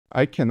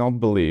I cannot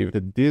believe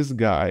that this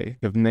guy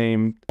have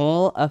named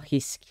all of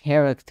his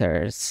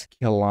characters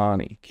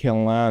Kelani.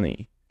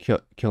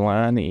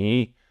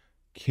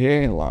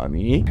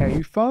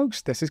 Hey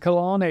folks, this is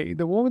Kalani.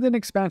 The War Within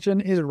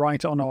expansion is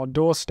right on our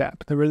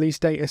doorstep. The release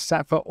date is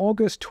set for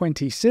August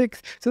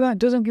 26th, so that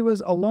doesn't give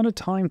us a lot of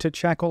time to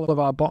check all of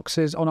our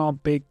boxes on our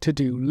big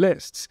to-do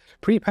lists.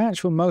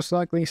 Pre-patch will most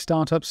likely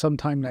start up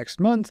sometime next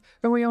month,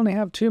 and we only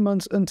have 2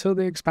 months until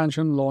the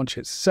expansion launch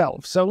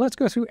itself. So let's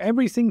go through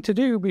everything to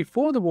do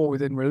before the War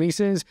Within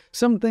releases,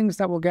 some things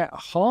that will get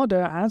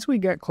harder as we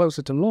get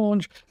closer to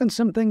launch, and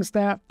some things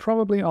that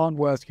probably aren't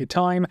worth your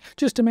time,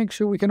 just to make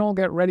sure we can all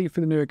get ready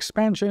for the new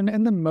expansion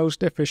in the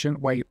most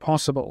efficient way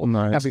possible.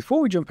 Nice. Now,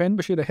 before we jump in,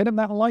 be sure to hit up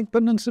that like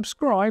button and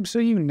subscribe so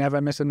you never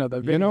miss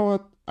another video. You know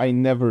what? I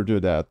never do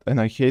that, and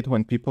I hate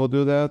when people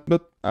do that.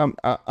 But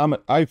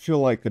I feel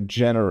like a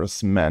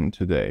generous man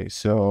today,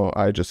 so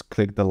I just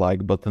click the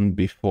like button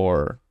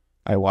before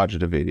I watch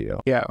the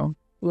video. Yeah.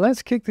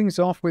 Let's kick things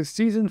off with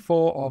Season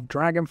 4 of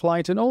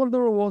Dragonflight and all of the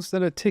rewards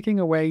that are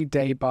ticking away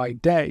day by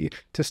day.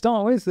 To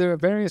start with, there are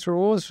various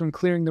rewards from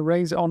clearing the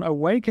raids on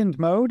Awakened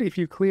mode. If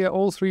you clear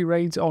all 3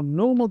 raids on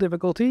normal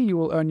difficulty, you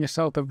will earn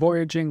yourself the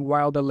Voyaging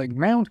Wilderling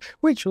mount,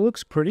 which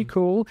looks pretty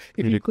cool.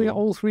 If you clear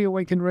all 3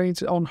 Awakened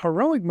raids on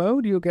Heroic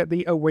mode, you'll get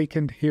the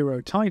Awakened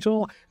Hero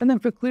title. And then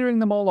for clearing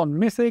them all on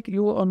Mythic,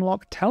 you will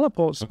unlock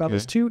teleport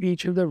spells to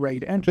each of the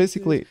raid entrances.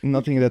 Basically,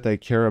 nothing that I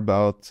care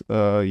about.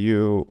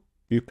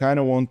 You kind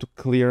of want to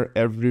clear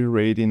every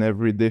raid in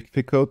every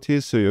difficulty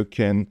so you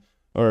can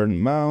earn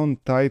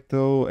mount,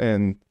 title,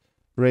 and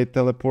raid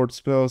teleport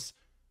spells.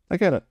 I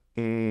kind of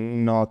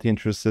not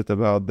interested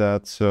about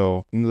that,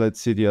 so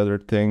let's see the other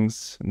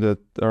things that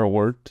are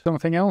worth.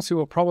 Something else you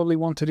will probably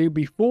want to do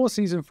before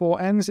Season 4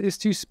 ends is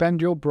to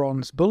spend your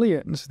bronze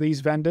bullions.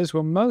 These vendors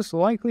will most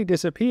likely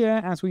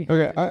disappear as we...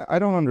 Okay, I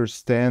don't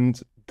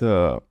understand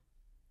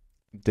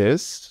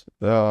this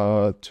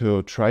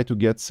to try to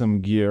get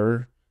some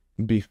gear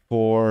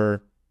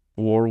before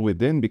War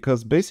Within,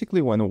 because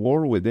basically when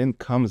War Within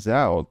comes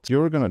out,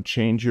 you're gonna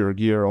change your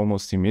gear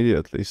almost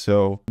immediately,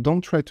 so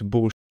don't try to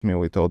bullshit me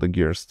with all the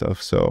gear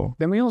stuff. So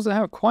then we also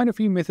have quite a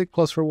few Mythic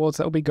Plus rewards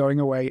that will be going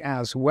away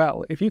as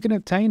well. If you can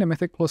obtain a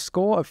Mythic Plus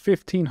score of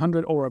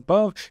 1500 or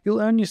above,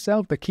 you'll earn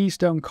yourself the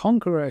Keystone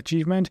Conqueror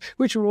achievement,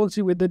 which rewards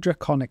you with the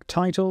Draconic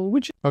title,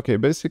 which... Okay,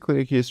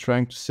 basically he's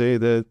trying to say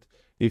that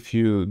if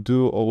you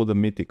do all the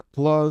Mythic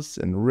Plus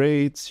and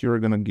raids, you're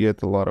gonna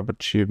get a lot of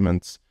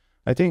achievements.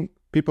 I think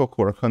people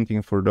who are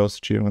hunting for those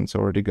achievements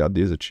already got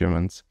these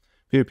achievements.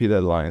 PvP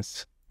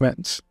deadlines.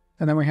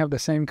 And then we have the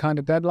same kind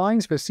of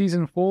deadlines for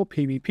Season 4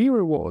 PvP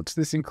rewards.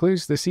 This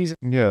includes the season...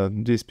 Yeah,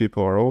 these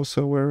people are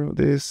also aware of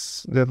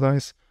these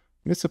deadlines.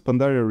 It's a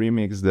Pandaria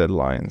Remix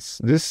deadlines.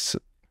 This,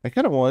 I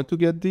kind of wanted to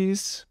get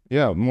these.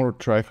 Yeah, more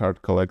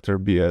tryhard collector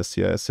BS.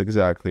 Yes,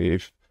 exactly.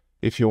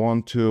 If you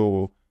want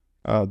to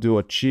do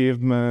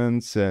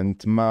achievements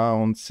and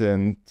mounts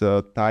and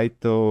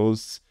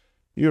titles,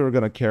 you're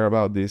gonna care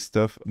about this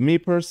stuff. Me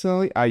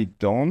personally, I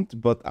don't,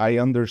 but I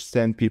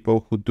understand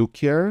people who do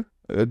care.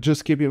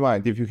 Just keep in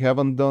mind, if you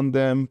haven't done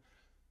them,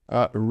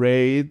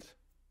 Raid,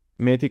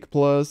 Mythic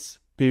Plus,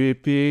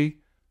 PvP,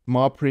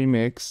 Mob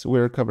Remix,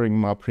 we're covering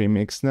Mob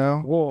Remix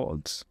now.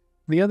 Rewards.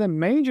 The other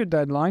major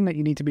deadline that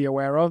you need to be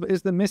aware of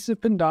is the Mists of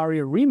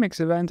Pandaria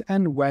Remix event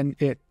and when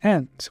it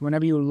ends.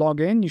 Whenever you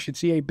log in, you should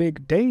see a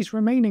big days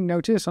remaining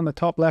notice on the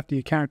top left of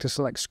your character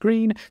select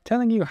screen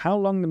telling you how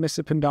long the Mists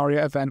of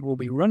Pandaria event will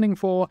be running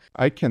for.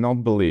 I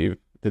cannot believe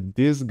that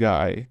this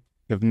guy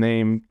have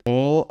named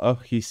all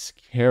of his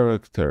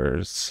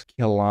characters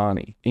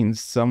Kelani in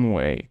some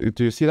way.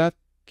 Do you see that?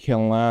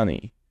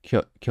 Kelani.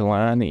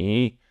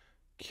 Kelani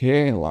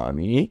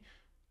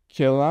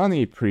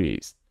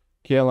Priest.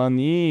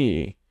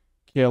 Kelani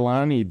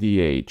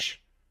DH,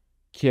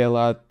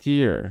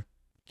 Kelatir,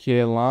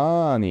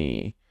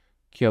 Kelani,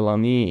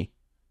 Kelani.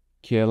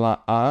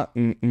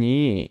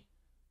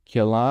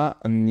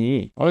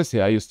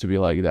 Honestly, I used to be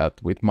like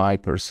that with my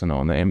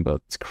personal name,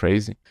 but it's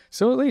crazy.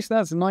 So at least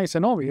that's nice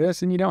and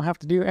obvious, and you don't have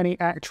to do any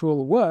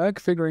actual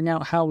work figuring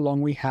out how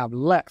long we have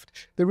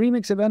left. The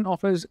Remix event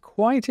offers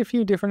quite a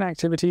few different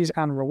activities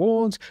and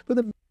rewards, but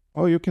the...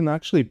 Oh, you can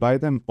actually buy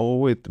them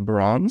all with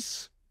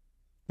bronze?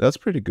 That's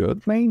pretty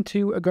good. Main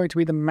two are going to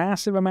be the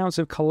massive amounts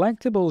of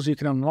collectibles you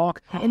can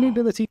unlock and the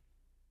ability...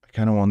 I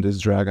kind of want this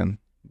dragon,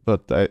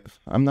 but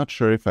I'm not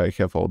sure if I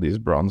have all these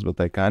bronze, but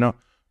I kind of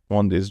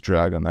want this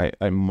dragon.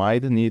 I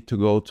might need to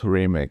go to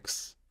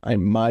Remix.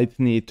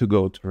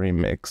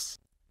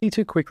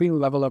 To quickly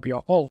level up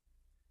your ult.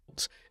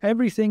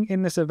 Everything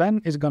in this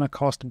event is going to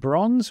cost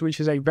bronze,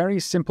 which is a very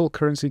simple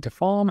currency to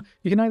farm.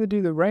 You can either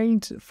do the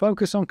raids,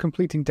 focus on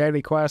completing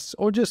daily quests,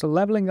 or just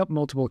leveling up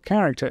multiple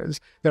characters.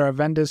 There are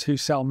vendors who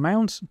sell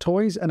mounts,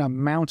 toys, and a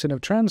mountain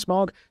of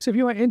transmog, so if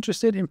you are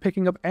interested in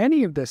picking up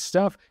any of this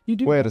stuff, you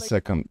do... Wait a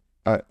second.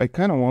 I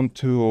kind of want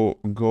to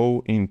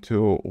go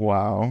into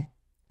WoW.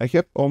 I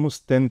have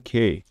almost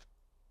 10k,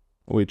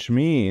 which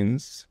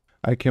means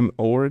I can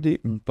already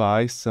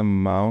buy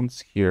some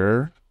mounts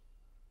here.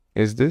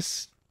 Is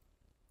this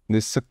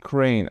This is a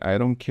crane. I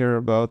don't care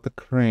about the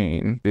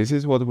crane. This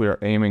is what we're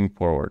aiming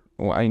forward.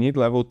 Well, I need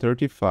level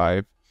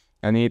 35.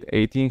 I need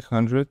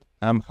 1800.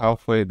 I'm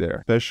halfway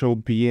there. Special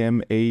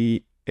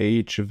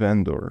BMAH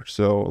vendor.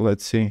 So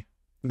let's see.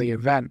 The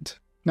event.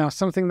 Now,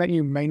 something that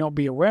you may not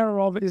be aware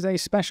of is a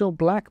special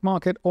black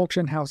market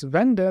auction house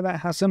vendor that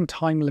has some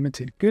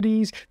time-limited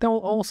goodies that will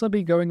also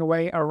be going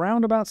away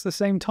around about the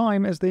same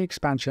time as the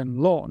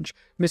expansion launch.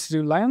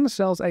 Mr. Zulan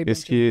sells a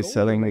bunch of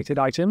gold-related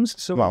items,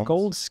 so a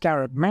gold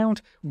scarab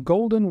mount,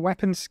 golden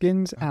weapon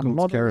skins and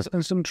models,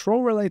 and some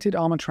troll-related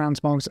armor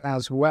transmogs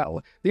as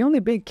well. The only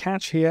big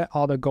catch here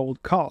are the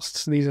gold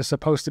costs. These are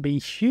supposed to be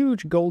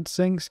huge gold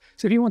sinks,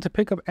 so if you want to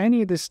pick up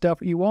any of this stuff,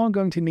 you are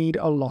going to need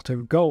a lot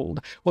of gold.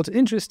 What's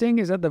interesting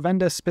is that the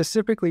vendor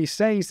specifically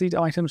says these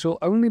items will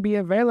only be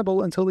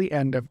available until the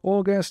end of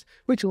August,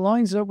 which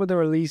lines up with the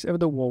release of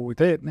The War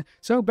Within.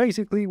 So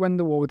basically, when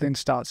The War Within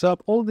starts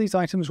up, all of these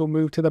items will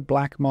move to the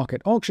black market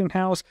auction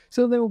house,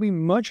 so they will be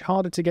much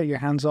harder to get your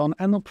hands on,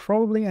 and they'll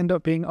probably end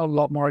up being a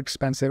lot more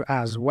expensive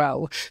as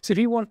well. So if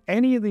you want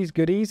any of these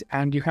goodies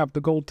and you have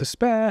the gold to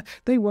spare,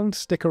 they won't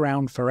stick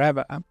around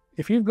forever.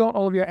 If you've got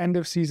all of your end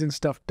of season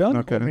stuff done,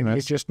 or maybe you're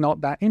just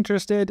not that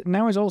interested,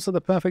 now is also the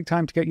perfect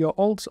time to get your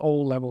alts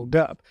all leveled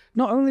up.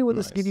 Not only will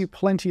this give you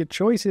plenty of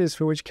choices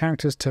for which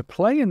characters to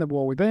play in The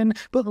War Within,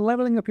 but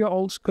leveling up your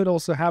alts could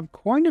also have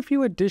quite a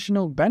few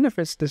additional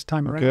benefits this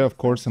time around. Okay, of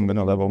course I'm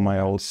gonna level my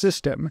alts.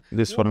 System.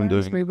 This is what I'm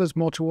doing. Move us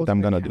more towards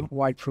I'm gonna do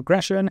wide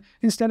progression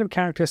instead of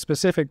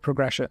character-specific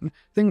progression.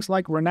 Things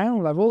like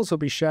renown levels will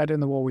be shared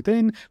in The War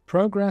Within,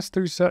 progress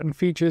through certain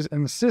features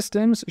and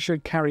systems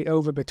should carry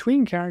over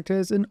between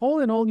characters, and all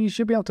in all, you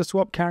should be able to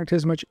swap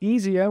characters much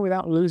easier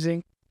without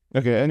losing.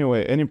 Okay,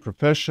 anyway, any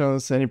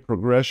professions, any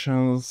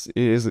progressions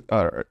is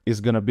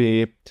gonna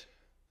be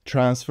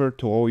transferred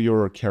to all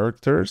your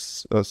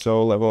characters.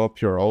 So level up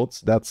your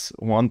alts. That's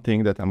one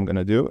thing that I'm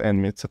gonna do,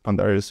 and it's a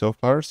Pandaria so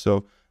far.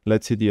 So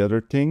let's see the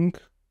other thing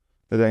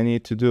that I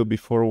need to do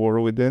before War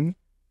Within.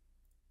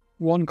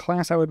 One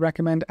class I would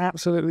recommend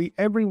absolutely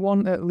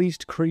everyone at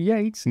least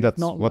creates, that's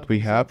not what we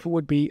have,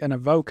 would be an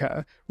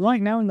evoker.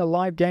 Right now in the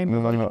live game...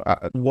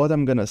 what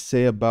I'm gonna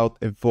say about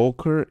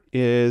evoker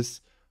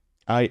is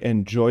I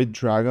enjoyed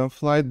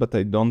dragonflight, but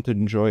I don't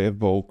enjoy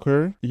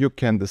evoker. You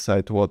can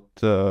decide what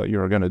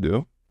you're gonna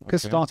do. Could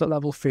start at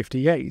level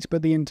 58,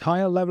 but the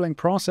entire leveling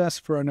process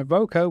for an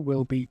evoker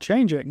will be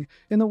changing.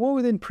 In the War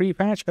Within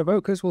pre-patch,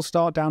 evokers will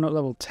start down at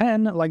level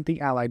 10 like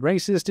the allied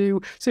races do,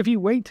 so if you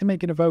wait to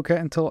make an evoker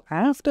until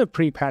after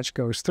pre-patch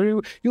goes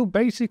through, you'll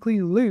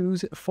basically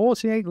lose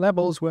 48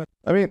 levels worth.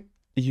 I mean,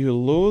 you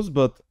lose,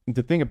 but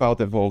the thing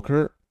about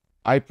evoker,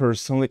 I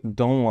personally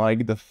don't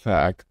like the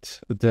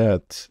fact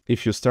that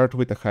if you start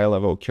with a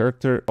high-level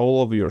character,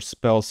 all of your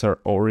spells are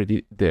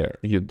already there.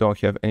 You don't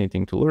have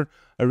anything to learn.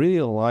 I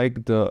really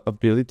like the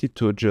ability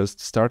to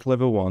just start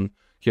level 1,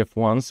 you have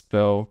one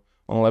spell,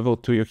 on level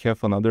 2 you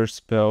have another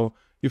spell,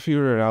 you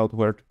figure out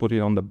where to put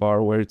it on the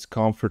bar, where it's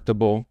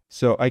comfortable.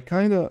 So I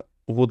kind of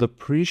would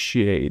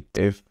appreciate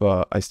if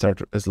I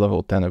start as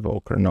level 10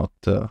 evoker, not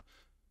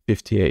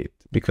 58.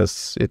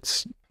 Because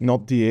it's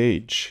not the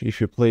age.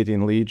 If you played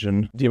in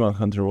Legion, Demon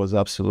Hunter was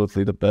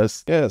absolutely the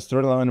best. Yeah,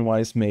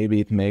 storyline-wise, maybe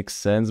it makes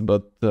sense,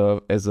 but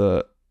as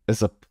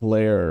a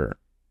player,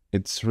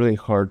 it's really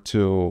hard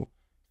to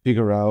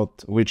figure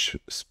out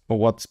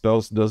what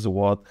spells does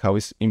what, how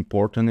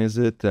important is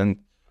it, and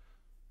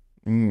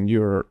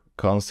you're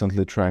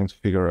constantly trying to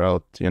figure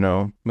out, you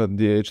know. But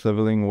the age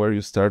leveling where you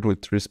start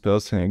with 3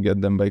 spells and you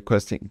get them by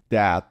questing,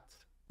 that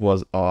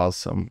was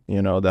awesome.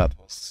 You know, that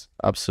was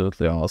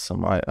absolutely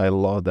awesome. I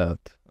love that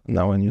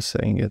now when you're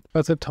saying it.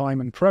 But of time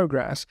and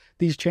progress,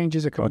 these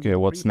changes are coming. Okay,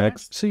 what's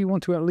next? So you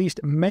want to at least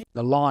make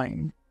the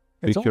line.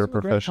 It's also a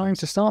great time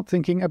to start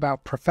thinking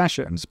about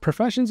professions.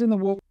 Professions in the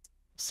war.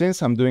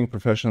 Since I'm doing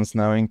professions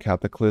now in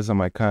Cataclysm,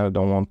 I kind of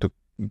don't want to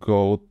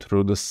go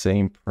through the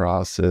same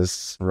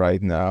process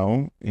right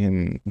now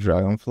in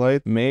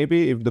Dragonflight.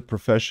 Maybe if the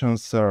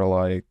professions are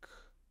like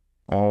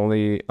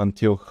only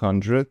until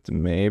 100,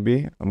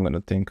 maybe I'm gonna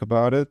think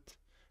about it.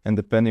 And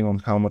depending on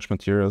how much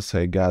materials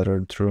I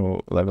gathered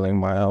through leveling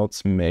my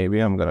alts, maybe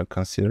I'm gonna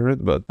consider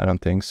it, but I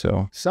don't think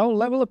so. So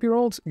level up your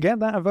alts, get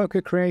that evoker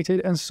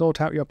created, and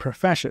sort out your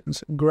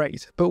professions.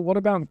 Great. But what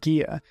about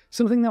gear?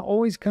 Something that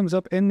always comes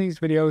up in these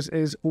videos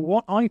is,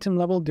 what item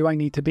level do I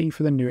need to be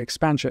for the new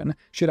expansion?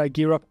 Should I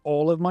gear up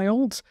all of my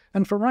alts?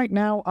 And for right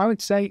now, I would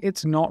say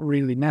it's not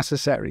really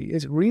necessary.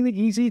 It's really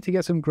easy to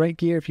get some great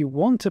gear if you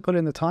want to put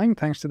in the time,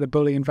 thanks to the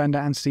Bullion Vendor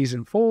and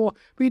Season 4,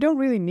 but you don't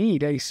really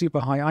need a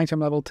super high item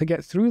level to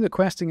get through the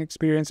questing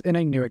experience in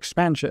a new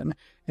expansion.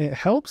 It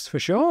helps for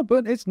sure,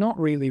 but it's not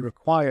really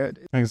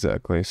required.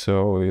 Exactly,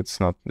 so it's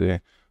not the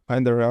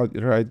find the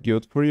right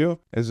guild for you.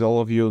 As all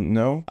of you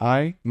know,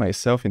 I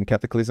myself in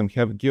Cataclysm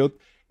have a guild,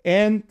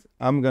 and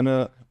I'm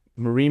gonna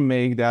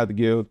remake that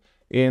guild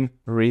in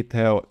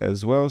retail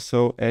as well.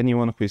 So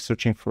anyone who is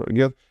searching for a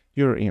guild,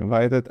 you're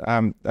invited.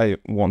 I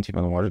won't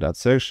even watch that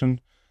section.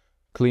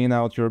 Clean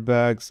out your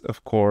bags,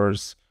 of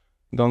course.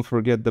 Don't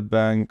forget the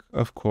bank,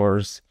 of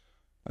course.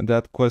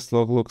 That quest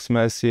log looks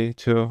messy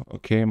too.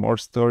 Okay, more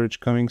storage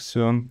coming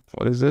soon.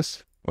 What is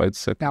this? Wait a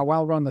second. Now,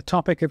 while we're on the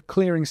topic of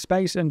clearing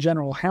space and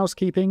general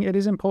housekeeping, it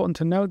is important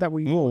to note that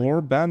we... Oh, more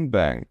band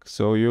bank.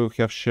 So you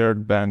have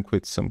shared bank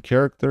with some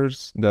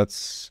characters.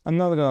 That's... I'm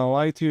not gonna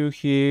lie to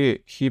you,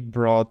 he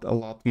brought a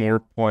lot more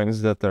points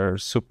that are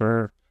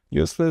super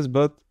useless,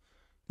 but,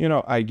 you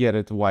know, I get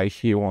it why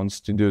he wants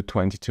to do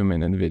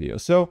 22-minute video.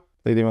 So,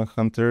 Ladymon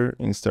Hunter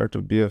in start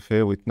of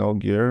BFA with no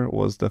gear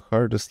was the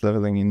hardest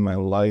leveling in my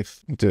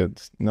life.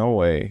 Dude, no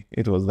way.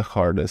 It was the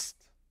hardest.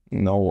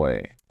 No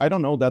way. I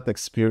don't know that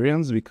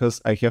experience because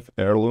I have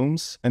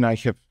heirlooms and I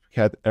have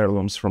had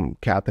heirlooms from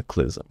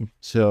Cataclysm.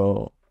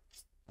 So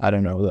I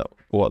don't know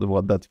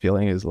what that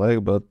feeling is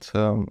like, but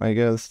I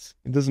guess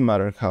it doesn't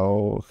matter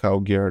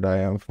how geared I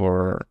am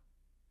for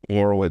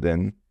War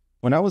Within.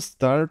 When I was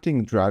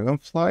starting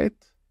Dragonflight,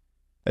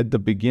 at the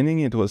beginning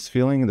it was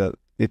feeling that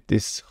it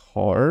is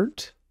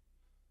hard,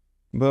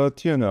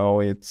 but you know,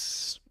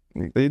 it's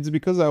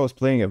because I was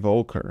playing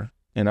Evoker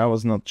and I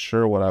was not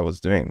sure what I was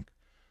doing.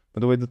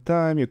 But with the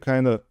time, you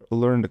kind of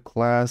learn the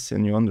class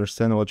and you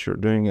understand what you're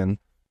doing, and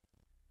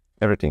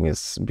everything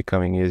is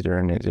becoming easier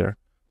and easier.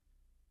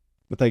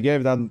 But I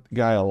gave that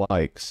guy a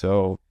like,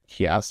 so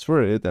he asked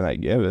for it and I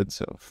gave it,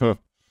 so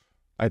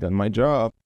I done my job.